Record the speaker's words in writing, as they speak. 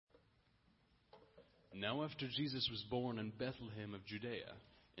Now after Jesus was born in Bethlehem of Judea,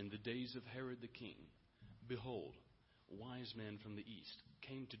 in the days of Herod the king, behold, wise men from the east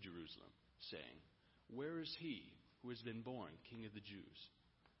came to Jerusalem, saying, Where is he who has been born King of the Jews?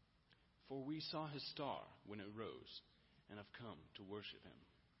 For we saw his star when it rose, and have come to worship him.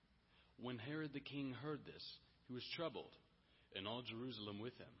 When Herod the king heard this, he was troubled, and all Jerusalem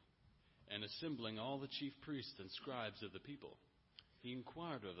with him. And assembling all the chief priests and scribes of the people, he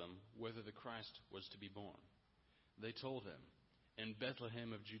inquired of them whether the Christ was to be born. They told him, In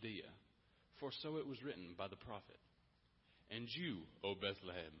Bethlehem of Judea, for so it was written by the prophet. And you, O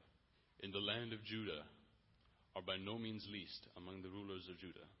Bethlehem, in the land of Judah, are by no means least among the rulers of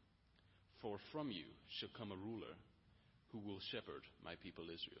Judah. For from you shall come a ruler who will shepherd my people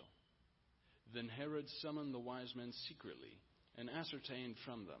Israel. Then Herod summoned the wise men secretly and ascertained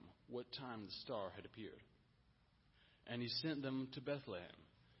from them what time the star had appeared. And he sent them to Bethlehem,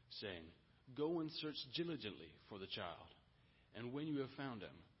 saying, Go and search diligently for the child, and when you have found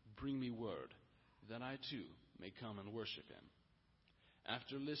him, bring me word, that I too may come and worship him.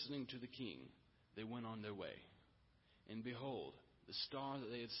 After listening to the king, they went on their way. And behold, the star that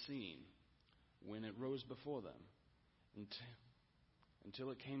they had seen, when it rose before them,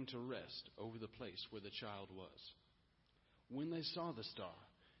 until it came to rest over the place where the child was. When they saw the star,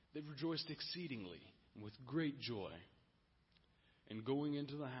 they rejoiced exceedingly and with great joy. And going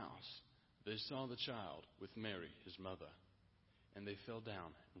into the house, they saw the child with Mary, his mother, and they fell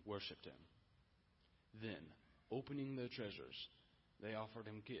down and worshipped him. Then, opening their treasures, they offered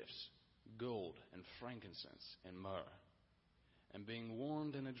him gifts, gold and frankincense and myrrh. And being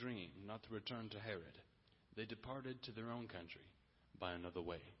warned in a dream not to return to Herod, they departed to their own country by another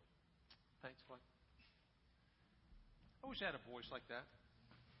way. Thanks, Clay. I wish I had a voice like that.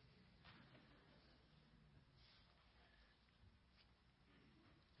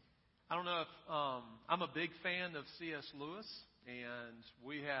 I don't know if I'm a big fan of C.S. Lewis, and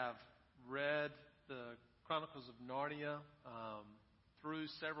we have read the Chronicles of Narnia through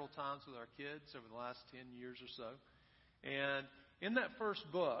several times with our kids over the last 10 years or so. And in that first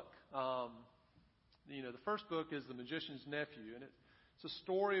book, the first book is The Magician's Nephew, and it's a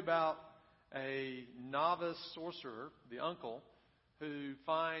story about a novice sorcerer, the uncle, who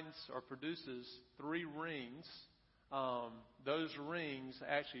finds or produces 3 rings. Those rings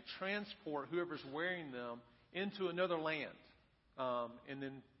actually transport whoever's wearing them into another land. And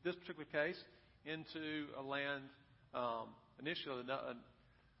in this particular case, into a land, initially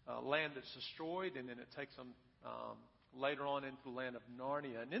a land that's destroyed, and then it takes them later on into the land of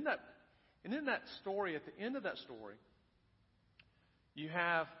Narnia. And in that story, at the end of that story, you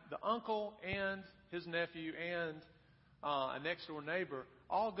have the uncle and his nephew and a next-door neighbor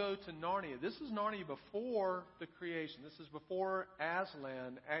all go to Narnia. This is Narnia before the creation. This is before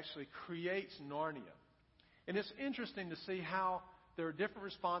Aslan actually creates Narnia. And it's interesting to see how there are different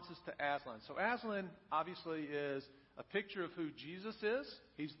responses to Aslan. So Aslan obviously is a picture of who Jesus is.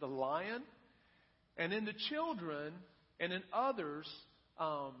 He's the lion. And in the children and in others,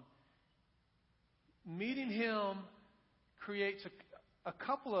 meeting him creates a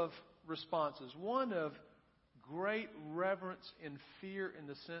couple of responses. One of great reverence and fear, in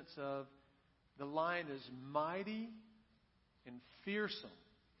the sense of the lion is mighty and fearsome.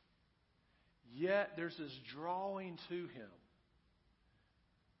 Yet there's this drawing to him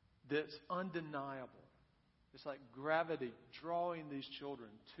that's undeniable. It's like gravity drawing these children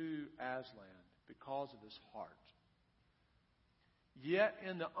to Aslan because of his heart. Yet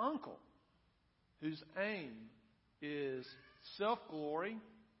in the uncle, whose aim is self-glory,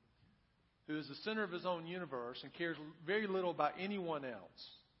 who is the center of his own universe and cares very little about anyone else.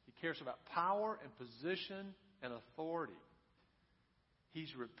 He cares about power and position and authority.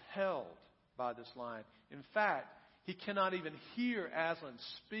 He's repelled by this lion. In fact, he cannot even hear Aslan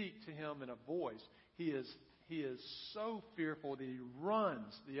speak to him in a voice. He is so fearful that he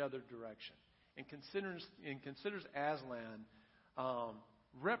runs the other direction and considers Aslan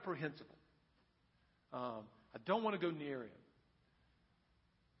reprehensible. I don't want to go near him.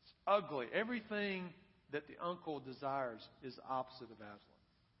 Ugly. Everything that the uncle desires is opposite of Aslan.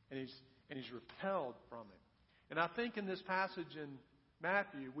 And he's repelled from it. And I think in this passage in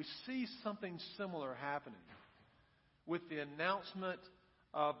Matthew, we see something similar happening with the announcement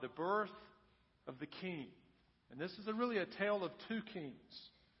of the birth of the king. And this is really a tale of 2 kings.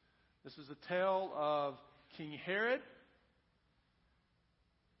 This is a tale of King Herod,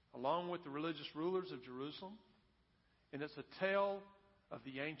 along with the religious rulers of Jerusalem. And it's a tale of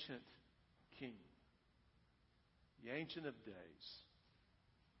the ancient king, the Ancient of Days,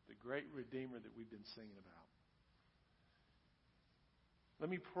 the great Redeemer that we've been singing about. Let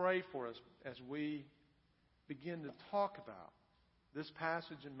me pray for us as we begin to talk about this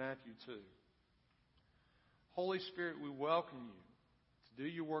passage in Matthew 2. Holy Spirit, we welcome you to do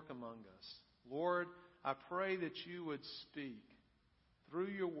your work among us. Lord, I pray that you would speak through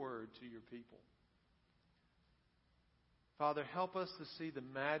your word to your people. Father, help us to see the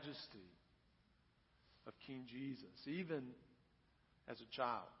majesty of King Jesus, even as a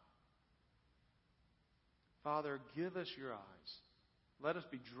child. Father, give us your eyes. Let us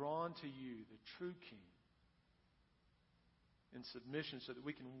be drawn to you, the true King, in submission so that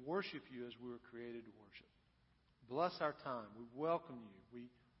we can worship you as we were created to worship. Bless our time. We welcome you. We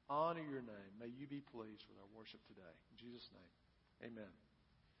honor your name. May you be pleased with our worship today. In Jesus' name, amen.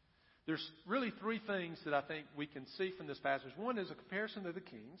 There's really three things that I think we can see from this passage. One is a comparison of the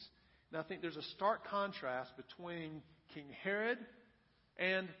kings. And I think there's a stark contrast between King Herod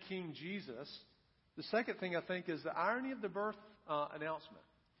and King Jesus. The second thing I think is the irony of the birth announcement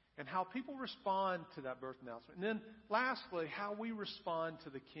and how people respond to that birth announcement. And then lastly, how we respond to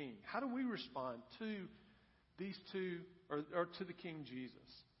the king. How do we respond to these two, or to the King Jesus?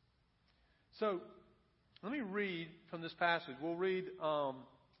 So let me read from this passage. We'll read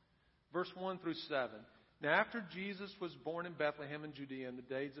verse 1 through 7. Now, after Jesus was born in Bethlehem in Judea in the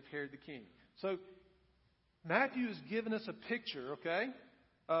days of Herod the king. So Matthew has given us a picture, okay,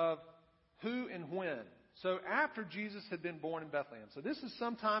 of who and when. So after Jesus had been born in Bethlehem. So this is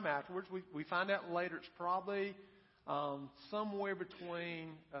sometime afterwards. We find out later it's probably somewhere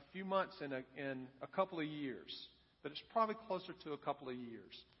between a few months and a couple of years. But it's probably closer to a couple of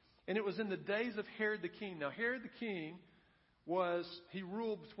years. And it was in the days of Herod the king. Now, Herod the king he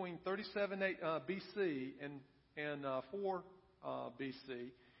ruled between 37 BC and 4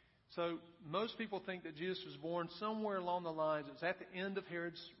 BC. So most people think that Jesus was born somewhere along the lines. It was at the end of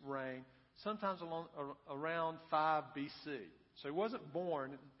Herod's reign, sometimes around 5 BC. So he wasn't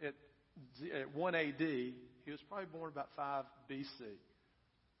born at 1 AD. He was probably born about 5 BC.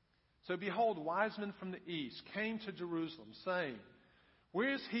 So behold, wise men from the east came to Jerusalem, saying,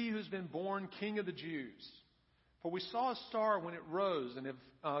 "Where is he who's been born King of the Jews? For we saw a star when it rose and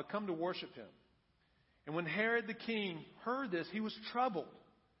have come to worship him." And when Herod the king heard this, he was troubled,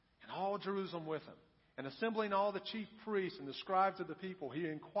 and all Jerusalem with him. And assembling all the chief priests and the scribes of the people, he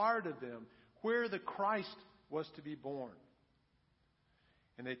inquired of them where the Christ was to be born.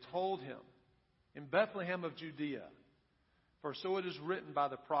 And they told him, "In Bethlehem of Judea. For so it is written by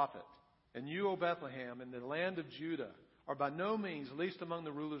the prophet, and you, O Bethlehem, in the land of Judah, are by no means least among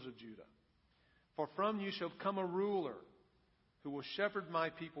the rulers of Judah. For from you shall come a ruler who will shepherd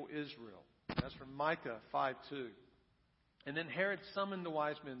my people Israel." That's from Micah 5:2. And then Herod summoned the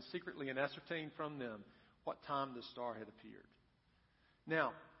wise men secretly and ascertained from them what time the star had appeared.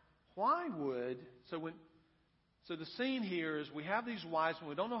 Now, so the scene here is we have these wise men.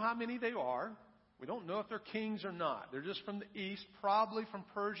 We don't know how many they are. We don't know if they're kings or not. They're just from the east, probably from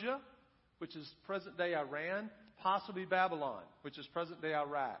Persia, which is present-day Iran, possibly Babylon, which is present-day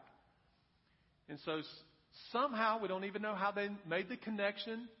Iraq. And so somehow, we don't even know how they made the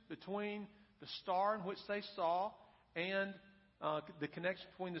connection between the star in which they saw and the connection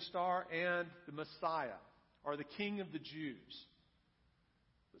between the star and the Messiah, or the King of the Jews.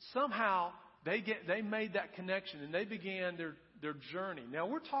 But somehow, they made that connection, and they began their journey. Now,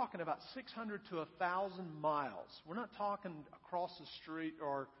 we're talking about 600 to 1,000 miles. We're not talking across the street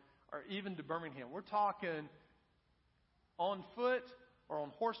or even to Birmingham. We're talking on foot, or on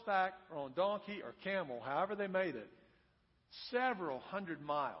horseback, or on donkey, or camel, however they made it, several hundred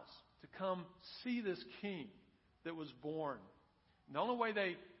miles to come see this king that was born. And the only way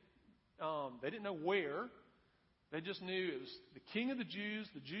they didn't know where, they just knew it was the King of the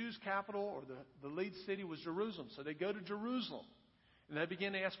Jews' capital, or the lead city was Jerusalem. So they go to Jerusalem, and they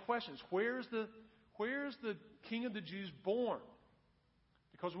begin to ask questions. Where's the King of the Jews born?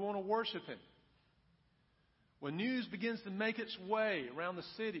 Because we want to worship him. When news begins to make its way around the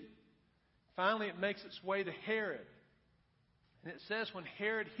city, finally it makes its way to Herod. And it says when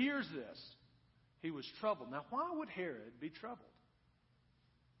Herod hears this, he was troubled. Now, why would Herod be troubled?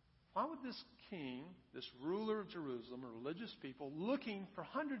 Why would this king, this ruler of Jerusalem, a religious people, looking for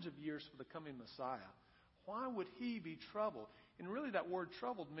hundreds of years for the coming Messiah, why would he be troubled? And really that word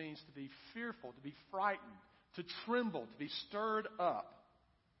troubled means to be fearful, to be frightened, to tremble, to be stirred up.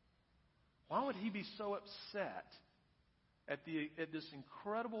 Why would he be so upset at this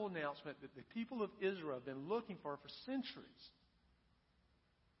incredible announcement that the people of Israel have been looking for centuries?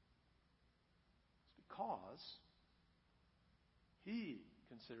 It's because he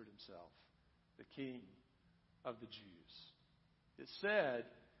considered himself the king of the Jews. It said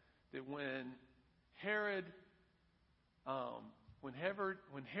that when Herod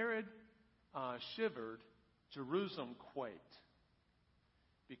shivered Jerusalem quaked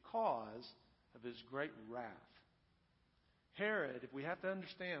because of his great wrath. Herod, if we have to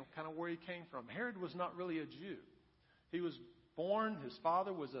understand kind of where he came from, Herod was not really a Jew. He was born, his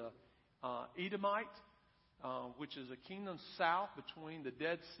father was a Edomite, which is a kingdom south between the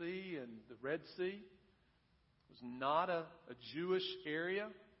Dead Sea and the Red Sea. It was not a Jewish area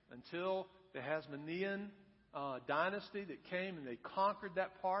until the Hasmonean dynasty that came and they conquered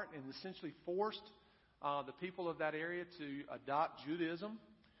that part and essentially forced the people of that area to adopt Judaism.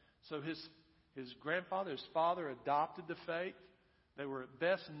 So his grandfather, his father adopted the faith. They were at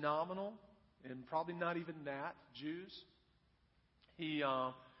best nominal and probably not even that, Jews. He,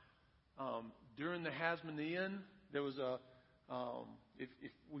 during the Hasmonean, there was if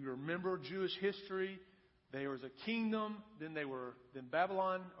we remember Jewish history, there was a kingdom, then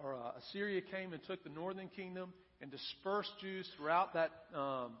Babylon or Assyria came and took the northern kingdom and dispersed Jews throughout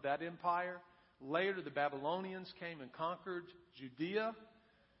that empire. Later, the Babylonians came and conquered Judea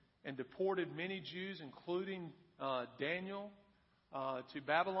and deported many Jews, including Daniel, to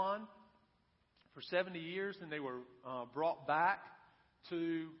Babylon for 70 years. And they were brought back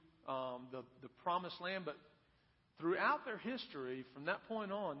to the promised land. But throughout their history, from that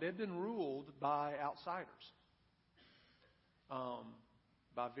point on, they've been ruled by outsiders,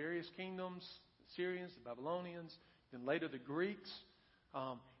 by various kingdoms, the Syrians, the Babylonians, then later the Greeks.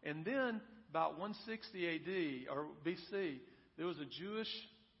 And then about 160 A.D. or B.C., there was a Jewish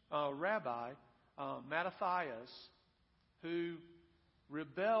rabbi, Mattathias, who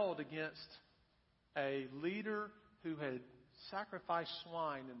rebelled against a leader who had sacrificed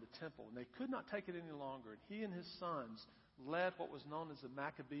swine in the temple. And they could not take it any longer. And he and his sons led what was known as the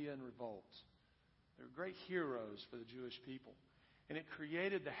Maccabean revolt. They were great heroes for the Jewish people. And it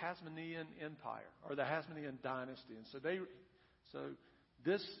created the Hasmonean Empire, or the Hasmonean dynasty. And so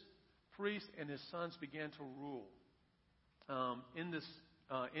this priest and his sons began to rule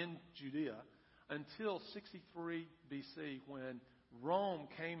in Judea until 63 B.C. when Rome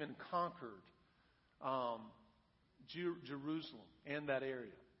came and conquered Jerusalem and that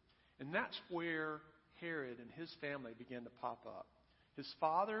area. And that's where Herod and his family began to pop up. His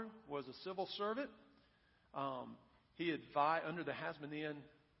father was a civil servant. He advised under the Hasmonean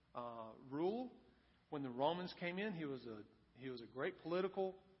rule. When the Romans came in, he was a great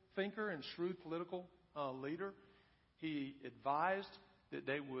political thinker and shrewd political leader. He advised that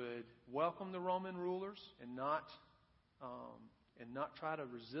they would welcome the Roman rulers and not try to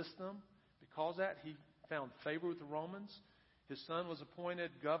resist them. Because of that, he found favor with the Romans. His son was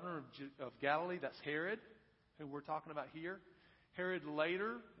appointed governor of Galilee. That's Herod, who we're talking about here. Herod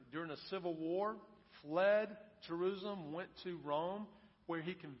later, during a civil war, fled Jerusalem, went to Rome, where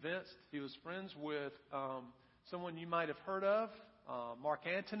he was friends with someone you might have heard of, Mark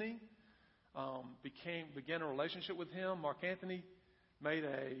Antony. Began a relationship with him. Mark Antony made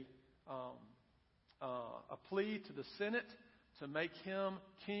a plea to the Senate to make him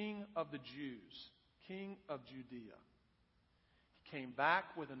king of the Jews, king of Judea. He came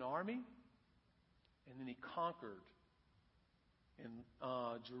back with an army, and then he conquered in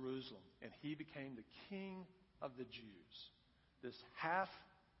Jerusalem, and he became the king of the Jews. This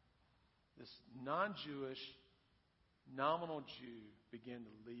non-Jewish, nominal Jew began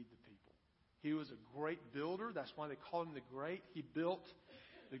to lead the people. He was a great builder. That's why they called him the Great. He built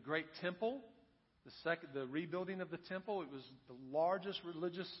the great temple, the rebuilding of the temple. It was the largest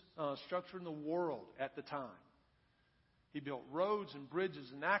religious structure in the world at the time. He built roads and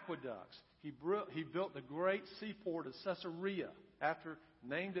bridges and aqueducts. He built the great seaport of Caesarea,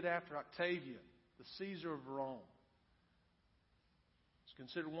 named it after Octavian, the Caesar of Rome. It's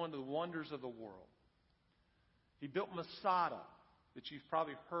considered one of the wonders of the world. He built Masada, that you've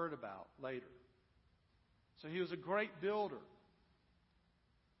probably heard about later. So he was a great builder.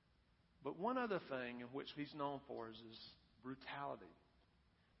 But one other thing in which he's known for is his brutality.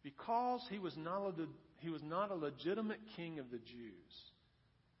 Because he was not a legitimate king of the Jews,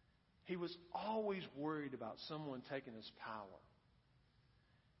 he was always worried about someone taking his power.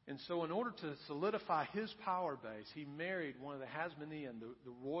 And so in order to solidify his power base, he married one of the Hasmonean,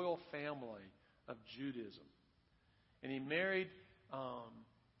 the royal family of Judaism. And he married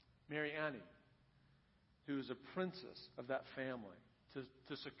Marianne, who is a princess of that family,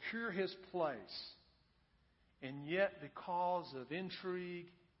 to secure his place. And yet, because of intrigue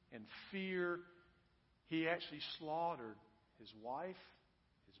and fear, he actually slaughtered his wife,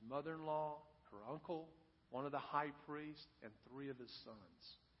 his mother-in-law, her uncle, one of the high priests, and 3 of his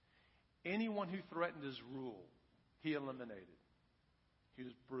sons. Anyone who threatened his rule, he eliminated. He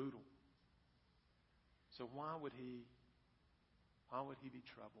was brutal. So why would he be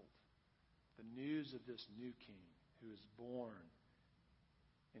troubled? the news of this new king who is born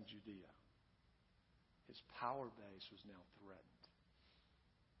in Judea, his power base was now threatened.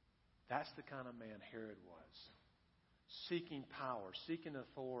 That's the kind of man Herod was. Seeking power, seeking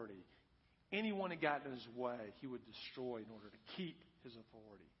authority. Anyone that got in his way, he would destroy in order to keep his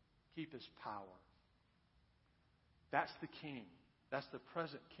authority, keep his power. That's the king. That's the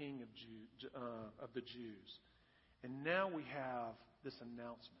present king of the Jews. And now we have this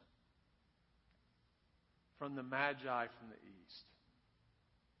announcement from the Magi from the east,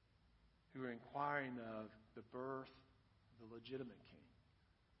 who are inquiring of the birth of the legitimate king,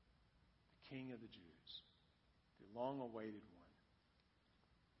 the king of the Jews, the long-awaited one.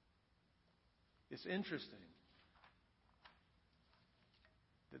 It's interesting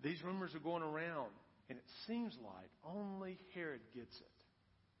that these rumors are going around, and it seems like only Herod gets it.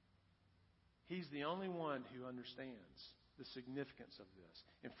 He's the only one who understands the significance of this.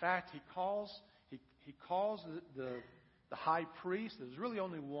 In fact, he calls the high priest. There's really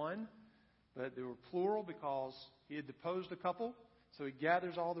only one, but they were plural because he had deposed a couple. So he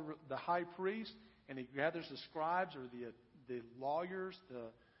gathers all the high priests, and he gathers the scribes or the lawyers,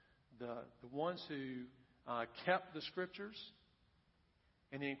 the ones who kept the scriptures.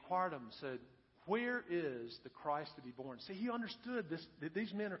 And he inquired them and said, "Where is the Christ to be born?" See, he understood this, that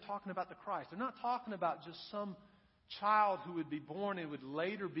these men are talking about the Christ. They're not talking about just some child who would be born and would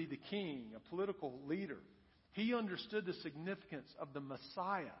later be the king, a political leader. He understood the significance of the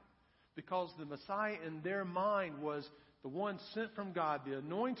Messiah, because the Messiah in their mind was the one sent from God, the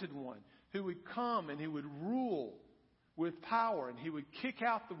anointed one, who would come and he would rule with power, and he would kick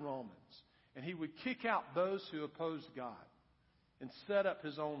out the Romans, and he would kick out those who opposed God and set up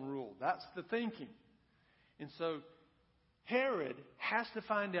his own rule. That's the thinking. And so Herod has to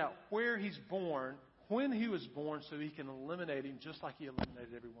find out where he's born, when he was born, so he can eliminate him just like he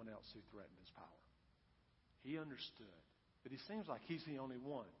eliminated everyone else who threatened his power. He understood. But he seems like he's the only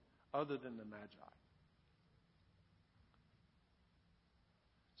one other than the Magi.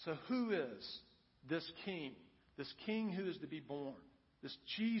 So who is this king? This king who is to be born? This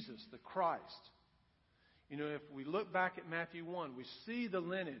Jesus, the Christ. You know, if we look back at Matthew 1, we see the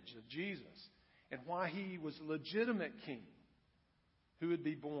lineage of Jesus and why he was a legitimate king who would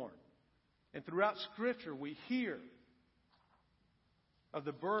be born. And throughout Scripture, we hear of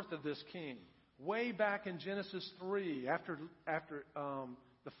the birth of this king. Way back in Genesis 3, after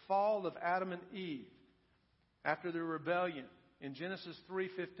the fall of Adam and Eve, after the rebellion, in Genesis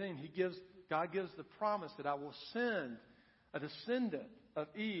 3:15, God gives the promise that I will send a descendant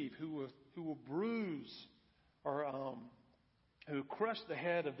of Eve who will bruise or who will crush the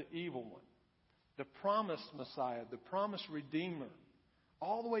head of the evil one. The promised Messiah, the promised Redeemer,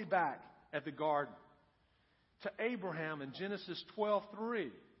 all the way back at the garden. To Abraham in Genesis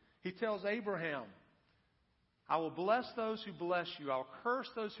 12:3, he tells Abraham, I will bless those who bless you. I will curse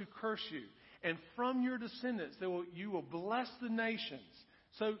those who curse you. And from your descendants, you will bless the nations.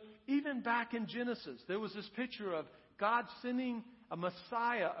 So even back in Genesis, there was this picture of God sending a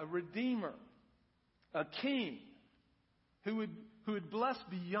Messiah, a Redeemer, a King who would bless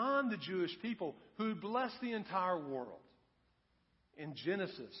beyond the Jewish people, who would bless the entire world. In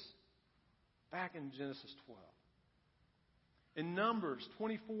Genesis, back in Genesis 12. In Numbers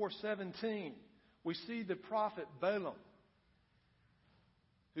 24:17, we see the prophet Balaam,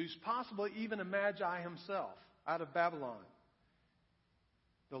 who's possibly even a Magi himself out of Babylon.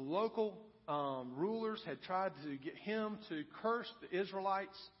 The local rulers had tried to get him to curse the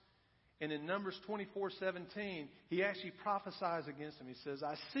Israelites. And in Numbers 24:17, he actually prophesies against him. He says,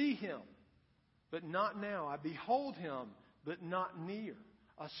 I see him, but not now. I behold him, but not near.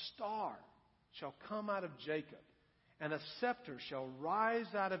 A star shall come out of Jacob, and a scepter shall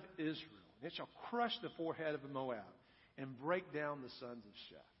rise out of Israel. And it shall crush the forehead of Moab and break down the sons of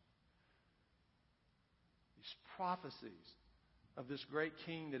Sheth. These prophecies of this great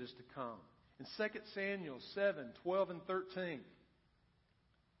king that is to come. In 2 Samuel 7:12 and 13,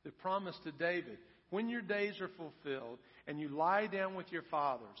 the promise to David, when your days are fulfilled and you lie down with your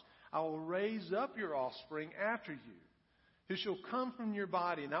fathers, I will raise up your offspring after you, who shall come from your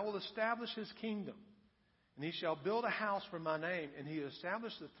body, and I will establish his kingdom. And he shall build a house for my name, and he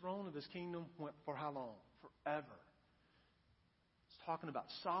established the throne of his kingdom for how long? Forever. It's talking about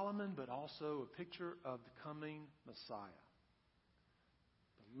Solomon, but also a picture of the coming Messiah.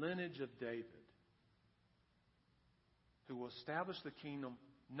 The lineage of David, who will establish the kingdom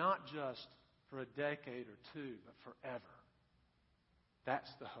not just for a decade or two, but forever.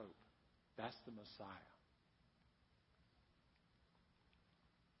 That's the hope. That's the Messiah.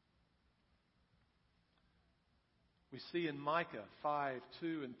 We see in Micah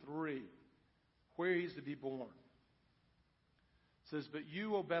 5:2 and 3 where He is to be born. It says, "But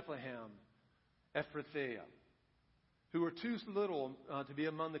you, O Bethlehem, Ephrathah, who are too little to be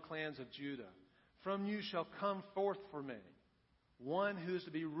among the clans of Judah, from you shall come forth for me one who is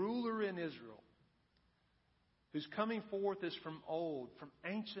to be ruler in Israel, whose coming forth is from old, from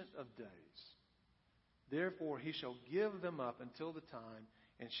ancient of days. Therefore He shall give them up until the time,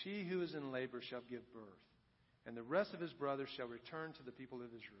 and she who is in labor shall give birth. And the rest of His brothers shall return to the people of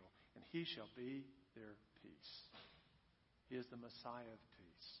Israel, and He shall be their peace." He is the Messiah of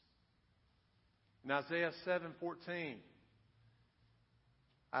peace. In Isaiah 7:14,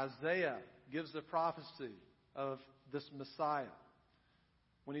 Isaiah gives the prophecy of this Messiah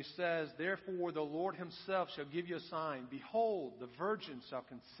when he says, "Therefore the Lord Himself shall give you a sign. Behold, the virgin shall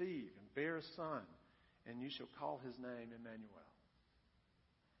conceive and bear a son, and you shall call His name Emmanuel."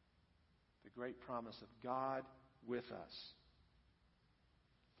 The great promise of God with us.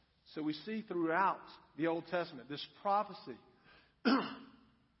 So we see throughout the Old Testament this prophecy,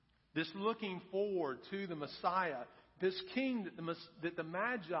 this looking forward to the Messiah, this king that the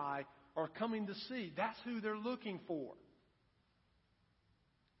Magi are coming to see. That's who they're looking for.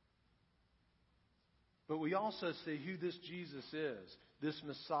 But we also see who this Jesus is, this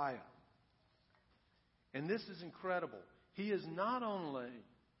Messiah. And this is incredible. He is not only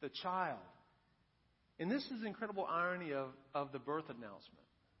the child, and this is the incredible irony of the birth announcement,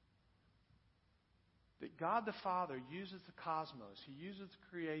 that God the Father uses the cosmos, He uses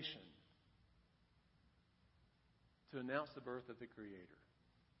creation to announce the birth of the Creator.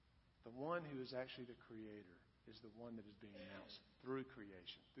 The one who is actually the Creator is the one that is being announced through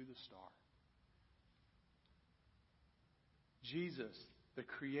creation, through the star. Jesus, the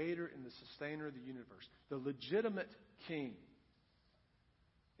Creator and the Sustainer of the universe, the legitimate King.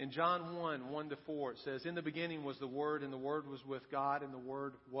 In John 1:1-4, it says, "In the beginning was the Word, and the Word was with God, and the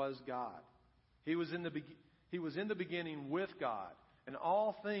Word was God. He was in the beginning with God, and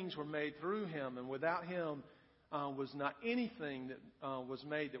all things were made through Him, and without Him was not anything that was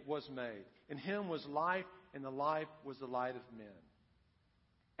made that was made. In Him was life, and the life was the light of men."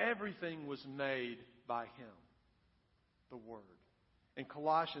 Everything was made by Him, the Word. In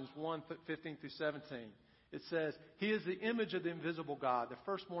Colossians 1:15-17, it says, "He is the image of the invisible God, the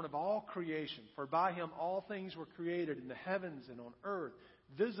firstborn of all creation. For by Him all things were created in the heavens and on earth,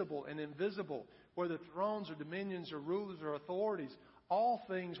 visible and invisible, whether thrones or dominions or rulers or authorities. All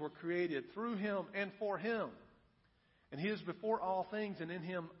things were created through Him and for Him. And He is before all things, and in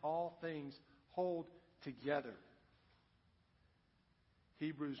Him all things hold together."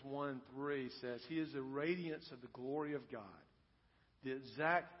 Hebrews 1:3 says, "He is the radiance of the glory of God, the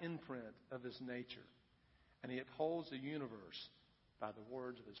exact imprint of His nature, and He upholds the universe by the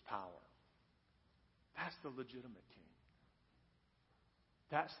words of His power." That's the legitimate King.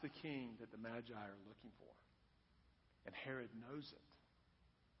 That's the King that the Magi are looking for. And Herod knows it.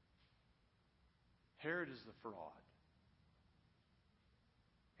 Herod is the fraud.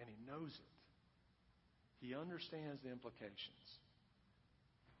 And he knows it. He understands the implications.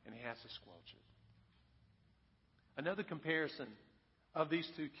 And he has to squelch it. Another comparison of these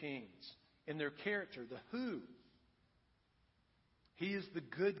two kings in their character, the who. He is the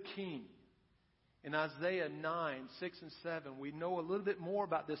good king. In Isaiah 9:6-7, we know a little bit more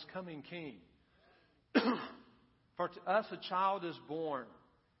about this coming king. "For to us a child is born,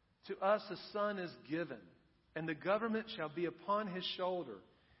 to us a son is given, and the government shall be upon His shoulder,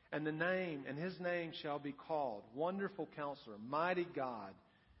 and His name shall be called Wonderful Counselor, Mighty God,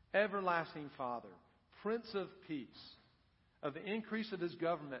 Everlasting Father, Prince of Peace. Of the increase of His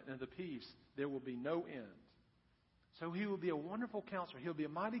government and of the peace there will be no end." So He will be a wonderful counselor. He will be a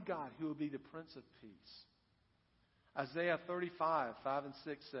mighty God. He will be the Prince of Peace. Isaiah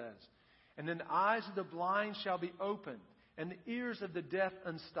 35:5-6 says, "And then the eyes of the blind shall be opened, and the ears of the deaf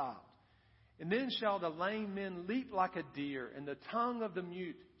unstopped. And then shall the lame men leap like a deer, and the tongue of the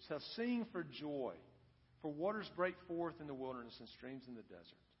mute shall sing for joy. For waters break forth in the wilderness and streams in the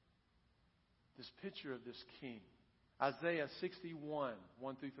desert." This picture of this king. Isaiah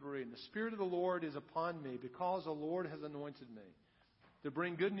 61:1-3, "And the Spirit of the Lord is upon me, because the Lord has anointed me to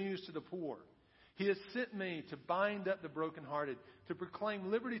bring good news to the poor. He has sent me to bind up the brokenhearted, to proclaim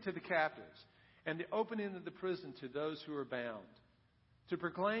liberty to the captives, and the opening of the prison to those who are bound, to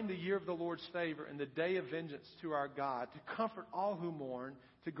proclaim the year of the Lord's favor and the day of vengeance to our God, to comfort all who mourn,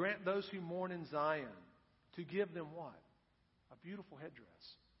 to grant those who mourn in Zion, to give them" what? A beautiful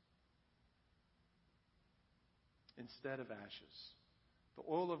headdress instead of ashes, the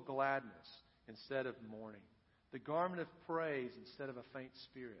oil of gladness instead of mourning, the garment of praise instead of a faint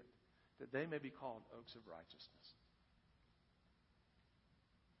spirit, that they may be called oaks of righteousness.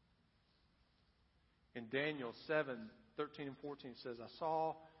 In Daniel 7:13 and 14 it says, I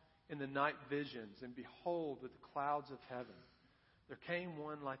saw in the night visions, and behold, with the clouds of heaven, there came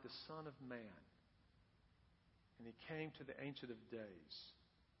one like the Son of Man. And he came to the Ancient of Days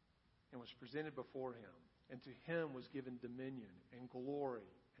and was presented before him. And to him was given dominion and glory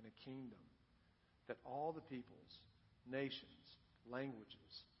and a kingdom, that all the peoples, nations,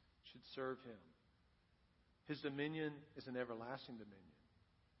 languages should serve him. His dominion is an everlasting dominion,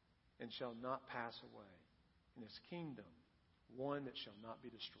 and shall not pass away. And his kingdom, one that shall not be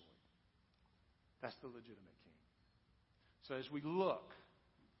destroyed. That's the legitimate king. So as we look,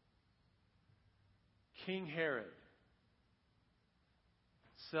 King Herod,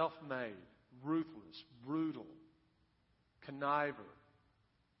 self-made, ruthless, brutal, conniver,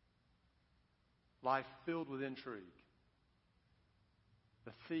 life filled with intrigue,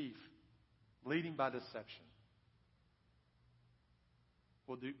 the thief, leading by deception,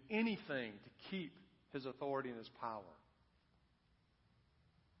 will do anything to keep his authority and his power.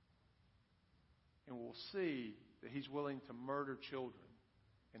 And we'll see that he's willing to murder children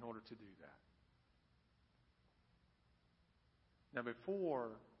in order to do that. Now,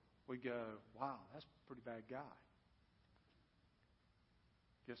 before we go, wow, that's a pretty bad guy.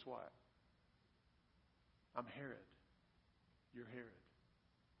 Guess what? I'm Herod. You're Herod.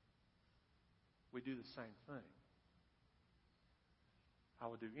 We do the same thing. I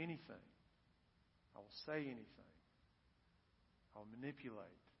will do anything. I will say anything. I will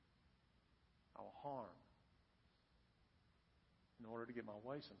manipulate. I will harm in order to get my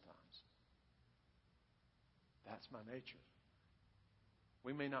way sometimes. That's my nature. I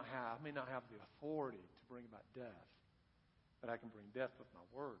may not have the authority to bring about death, but I can bring death with my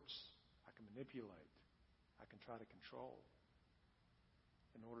words. I can manipulate. I can try to control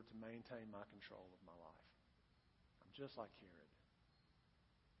in order to maintain my control of my life. I'm just like Herod.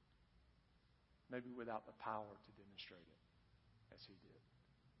 Maybe without the power to demonstrate it as he did.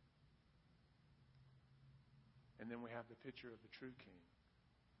 And then we have the picture of the true king,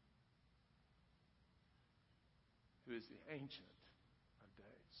 who is the Ancient of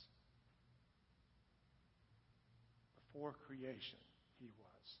Days. Before creation, he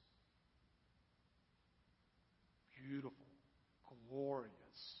was beautiful,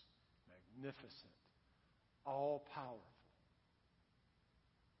 glorious, magnificent, all-powerful.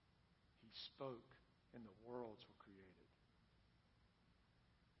 He spoke, and the worlds were created.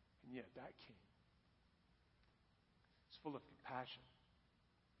 And yet that king is full of compassion.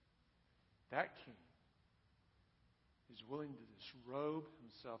 That king is willing to disrobe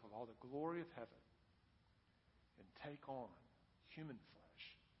himself of all the glory of heaven and take on human flesh.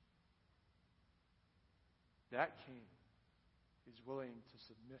 That king is willing to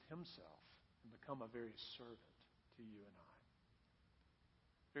submit himself and become a very servant to you and I.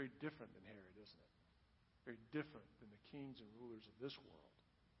 Very different than Herod, isn't it? Very different than the kings and rulers of this world.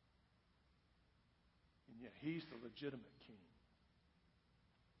 And yet he's the legitimate king.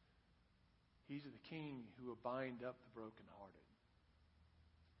 He's the king who will bind up the brokenhearted.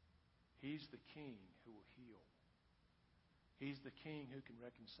 He's the king who will heal. He's the king who can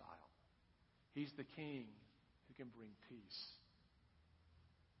reconcile. He's the king who can bring peace.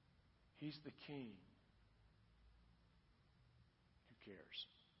 He's the king who cares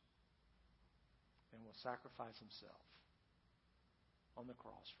and will sacrifice himself on the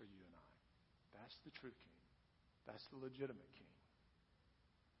cross for you and I. That's the true king. That's the legitimate king.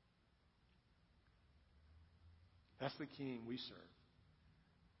 That's the king we serve.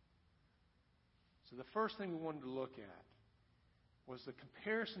 So the first thing we wanted to look at was the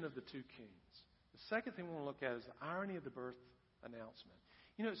comparison of the two kings. The second thing we want to look at is the irony of the birth announcement.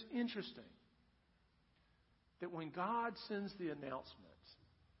 You know, it's interesting that when God sends the announcement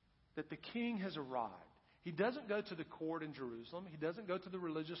that the king has arrived, he doesn't go to the court in Jerusalem. He doesn't go to the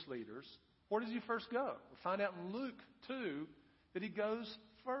religious leaders. Where does he first go? We find out in Luke 2 that he goes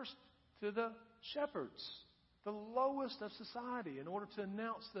first to the shepherds, the lowest of society, in order to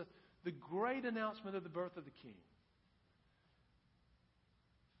announce the great announcement of the birth of the king.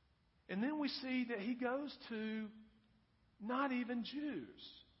 And then we see that he goes to not even Jews.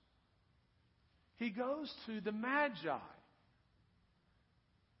 He goes to the Magi,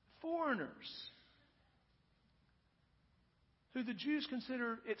 foreigners, who the Jews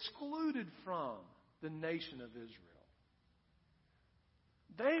consider excluded from the nation of Israel.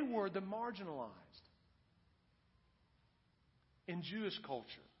 They were the marginalized in Jewish culture.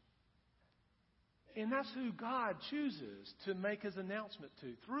 And that's who God chooses to make his announcement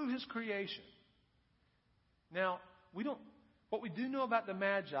to through his creation. Now, what we do know about the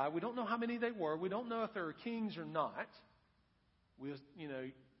Magi, we don't know how many they were. We don't know if they were kings or not.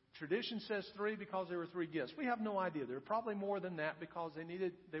 Tradition says 3 because there were 3 gifts. We have no idea. There were probably more than that because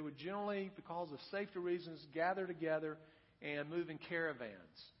they would generally, because of safety reasons, gather together and move in caravans.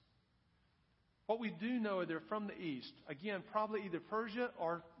 What we do know, they're from the east. Again, probably either Persia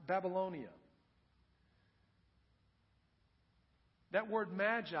or Babylonia. That word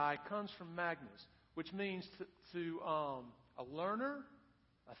magi comes from magnus, which means a learner,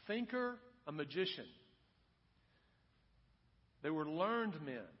 a thinker, a magician. They were learned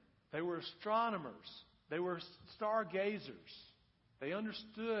men. They were astronomers. They were stargazers. They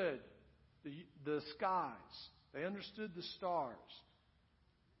understood the skies. They understood the stars.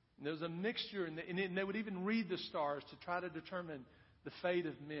 And there was a mixture, and they would even read the stars to try to determine the fate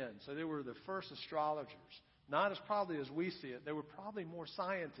of men. So they were the first astrologers. Not as probably as we see it. They were probably more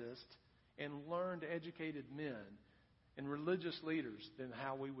scientists and learned, educated men and religious leaders than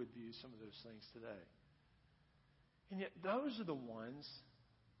how we would view some of those things today. And yet those are the ones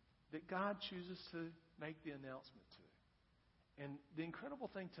that God chooses to make the announcement to. And the incredible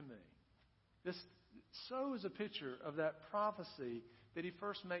thing to me, this so is a picture of that prophecy that he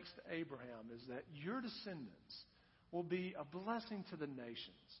first makes to Abraham, is that your descendants will be a blessing to the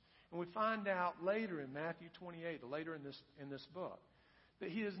nations. And we find out later in Matthew 28, later in this book, that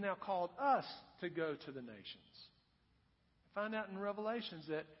he has now called us to go to the nations. We find out in Revelations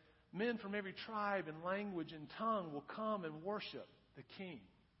that men from every tribe and language and tongue will come and worship the King.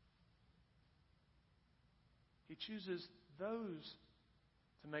 He chooses those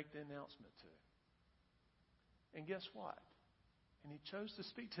to make the announcement to. And guess what? And he chose to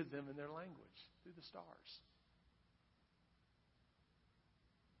speak to them in their language through the stars.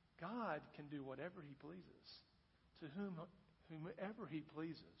 God can do whatever he pleases, to whomever he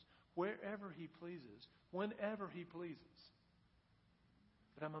pleases, wherever he pleases, whenever he pleases.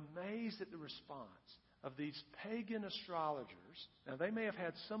 But I'm amazed at the response of these pagan astrologers. Now, they may have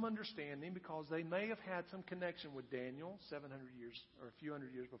had some understanding because they may have had some connection with Daniel 700 years or a few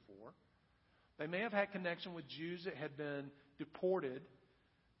hundred years before. They may have had connection with Jews that had been deported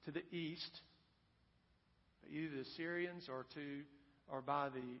to the east, either the Assyrians or by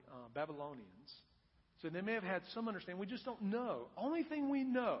the Babylonians. So they may have had some understanding. We just don't know. Only thing we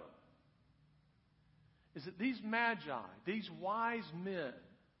know is that these magi, these wise men,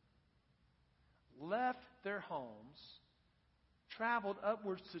 left their homes, traveled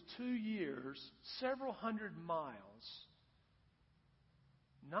upwards to 2 years, several hundred miles,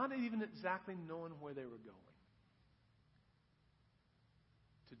 not even exactly knowing where they were going.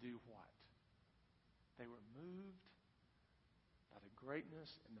 To do what? They were moved by the greatness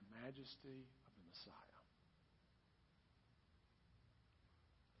and the majesty of the Messiah.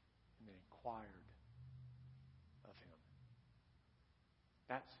 And they inquired of him.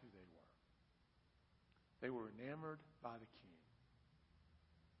 That's who they were. They were enamored by the King.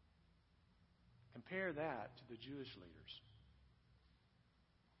 Compare that to the Jewish leaders.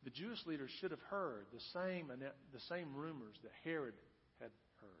 The Jewish leaders should have heard the same rumors that Herod had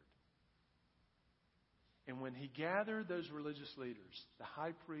heard. And when he gathered those religious leaders, the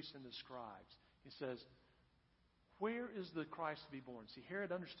high priests and the scribes, he says, where is the Christ to be born? See,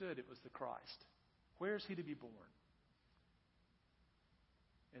 Herod understood it was the Christ. Where is he to be born?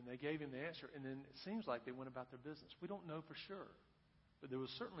 And they gave him the answer. And then it seems like they went about their business. We don't know for sure. But there was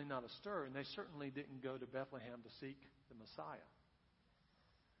certainly not a stir. And they certainly didn't go to Bethlehem to seek the Messiah.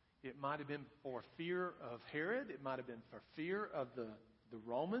 It might have been for fear of Herod. It might have been for fear of the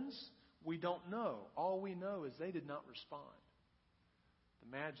Romans. We don't know. All we know is they did not respond. The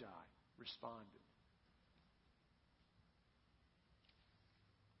Magi responded.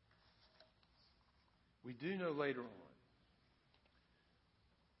 We do know later on,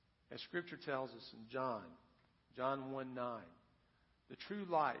 as Scripture tells us in John 1:9, the true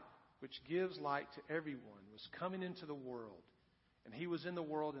light, which gives light to everyone, was coming into the world. And he was in the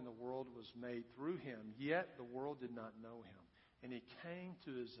world, and the world was made through him. Yet the world did not know him. And he came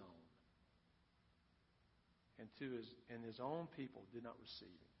to his own. And his own people did not receive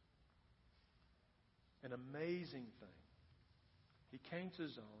him. An amazing thing. He came to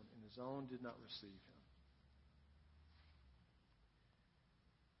his own, and his own did not receive him.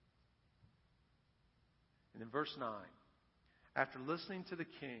 And in verse 9, after listening to the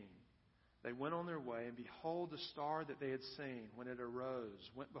king, they went on their way, and behold, the star that they had seen when it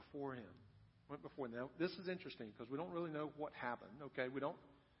arose went before him. Now, this is interesting because we don't really know what happened. Okay,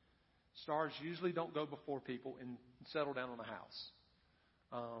 stars usually don't go before people and settle down on a house.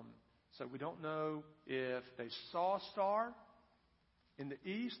 So we don't know if they saw a star in the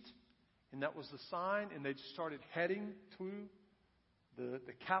east, and that was the sign, and they started heading to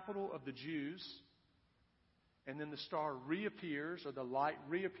the capital of the Jews. and then the star reappears, or the light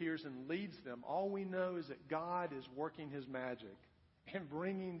reappears and leads them, all we know is that God is working His magic and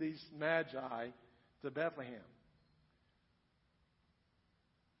bringing these magi to Bethlehem.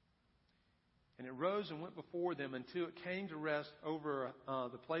 And it rose and went before them until it came to rest over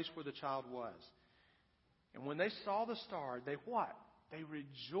the place where the child was. And when they saw the star, they what? They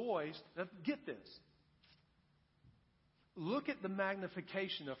rejoiced. Now, get this. Look at the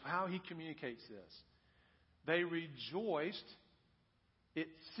magnification of how he communicates this. They rejoiced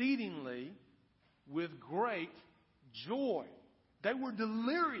exceedingly with great joy. They were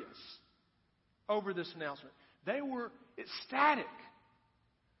delirious over this announcement. They were ecstatic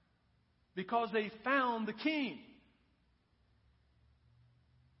because they found the king.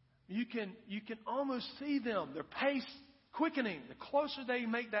 You can almost see them, their pace quickening. The closer they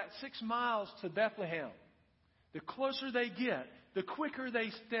make that 6 miles to Bethlehem, the closer they get, the quicker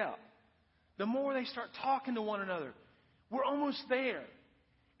they step, the more they start talking to one another. We're almost there.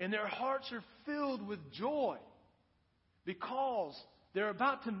 And their hearts are filled with joy because they're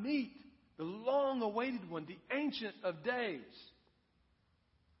about to meet the long-awaited one, the Ancient of Days.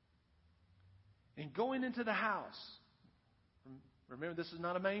 And going into the house, remember, this is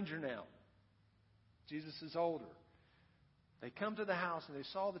not a manger now. Jesus is older. They come to the house and they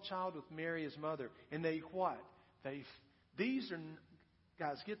saw the child with Mary, his mother. And they what? Guys,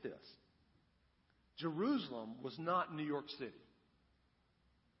 get this. Jerusalem was not New York City.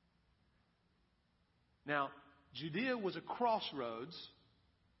 Now, Judea was a crossroads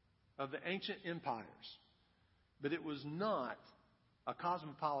of the ancient empires, but it was not a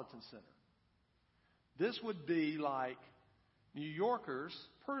cosmopolitan center. This would be like New Yorkers,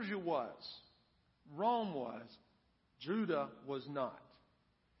 Persia was, Rome was, Judah was not.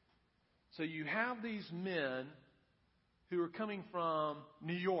 So you have these men who are coming from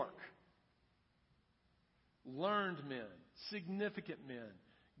New York, learned men, significant men,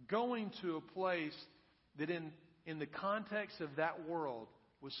 going to a place that in the context of that world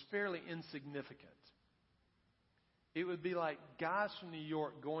was fairly insignificant. It would be like guys from New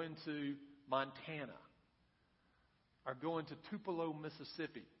York going to Montana or going to Tupelo,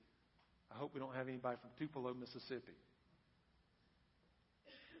 Mississippi. I hope we don't have anybody from Tupelo, Mississippi.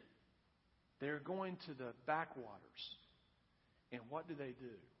 They're going to the backwaters. And what do?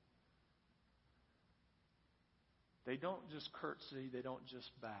 They don't just curtsy. They don't just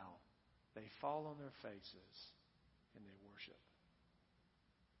bow. They fall on their faces and they worship.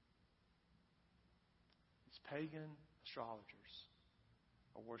 These pagan astrologers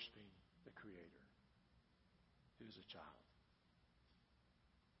are worshiping the Creator, who is a child.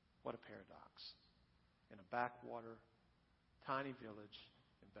 What a paradox. In a backwater, tiny village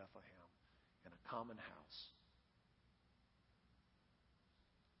in Bethlehem, in a common house.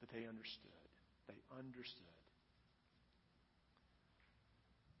 But they understood. They understood.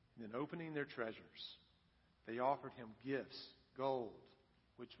 And then opening their treasures, they offered him gifts, gold,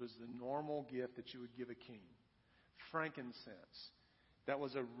 which was the normal gift that you would give a king. Frankincense. That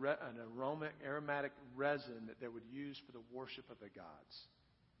was an aromatic resin that they would use for the worship of the gods.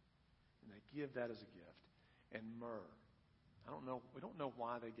 And they give that as a gift. And myrrh. We don't know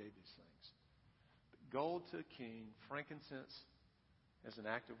why they gave these things. But gold to a king, frankincense as an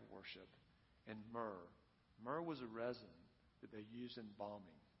act of worship, and myrrh. Myrrh was a resin that they used in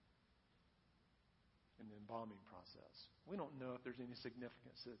embalming. In the embalming process. We don't know if there's any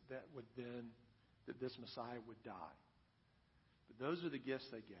significance that this Messiah would die. But those are the gifts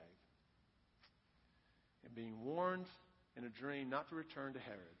they gave. And being warned in a dream not to return to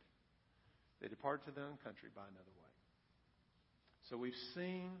Herod, they departed to their own country by another way. So we've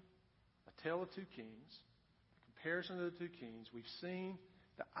seen a tale of two kings, a comparison of the two kings. We've seen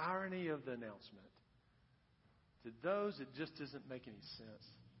the irony of the announcement. To those, it just doesn't make any sense.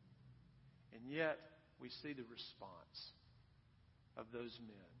 And yet, we see the response of those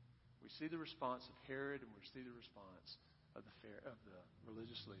men. We see the response of Herod, and we see the response of the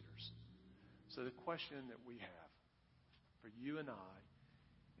religious leaders. So the question that we have for you and I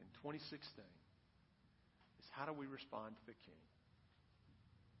in 2016 is, how do we respond to the king?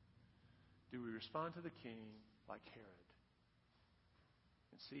 Do we respond to the king like Herod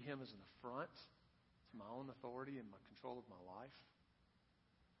and see him as an affront to my own authority and my control of my life?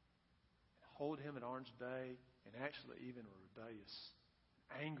 Hold him at arm's bay and actually even rebellious,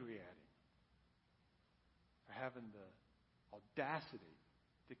 angry at him for having the audacity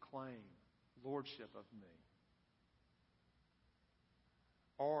to claim lordship of me?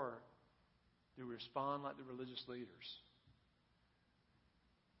 Or do we respond like the religious leaders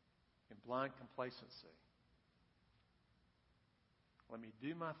in blind complacency? Let me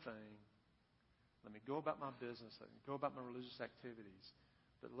do my thing. Let me go about my business. Let me go about my religious activities.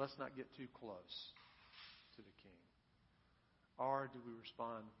 But let's not get too close to the King. Or do we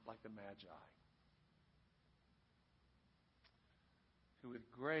respond like the Magi, who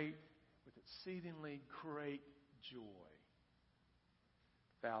with exceedingly great joy,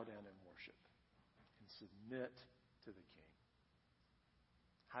 bow down and worship and submit to the King?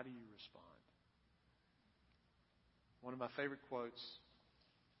 How do you respond? One of my favorite quotes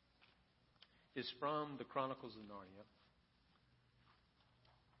is from the Chronicles of Narnia.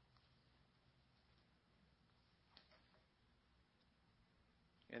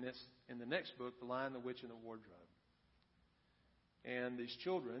 And it's in the next book, The Lion, the Witch, and the Wardrobe. And these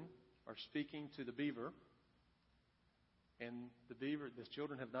children are speaking to the beaver. And the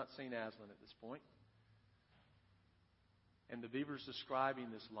children have not seen Aslan at this point. And the beaver's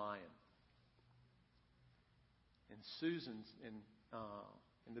describing this lion. And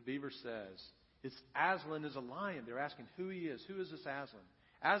and the beaver says, Aslan is a lion. They're asking who he is. Who is this Aslan?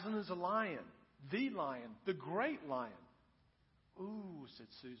 Aslan is a lion. The great lion. Ooh, said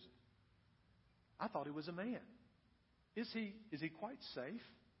Susan. I thought he was a man. Is he quite safe?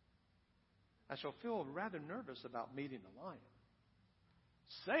 I shall feel rather nervous about meeting the lion.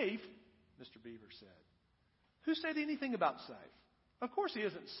 Safe? Mr. Beaver said. Who said anything about safe? Of course he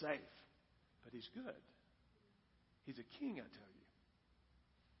isn't safe, but he's good. He's a king, I tell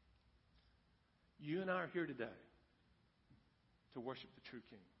you. You and I are here today to worship the true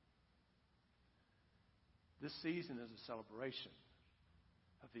King. This season is a celebration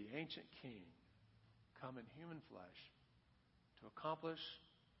of the ancient King come in human flesh to accomplish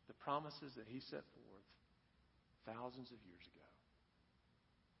the promises that he set forth thousands of years ago.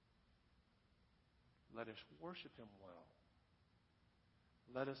 Let us worship him well.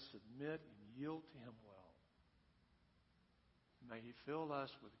 Let us submit and yield to him well. May he fill us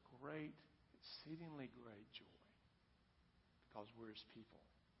with exceedingly great joy, because we're his people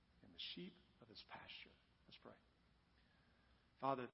and the sheep of his pasture. Let's pray. Father,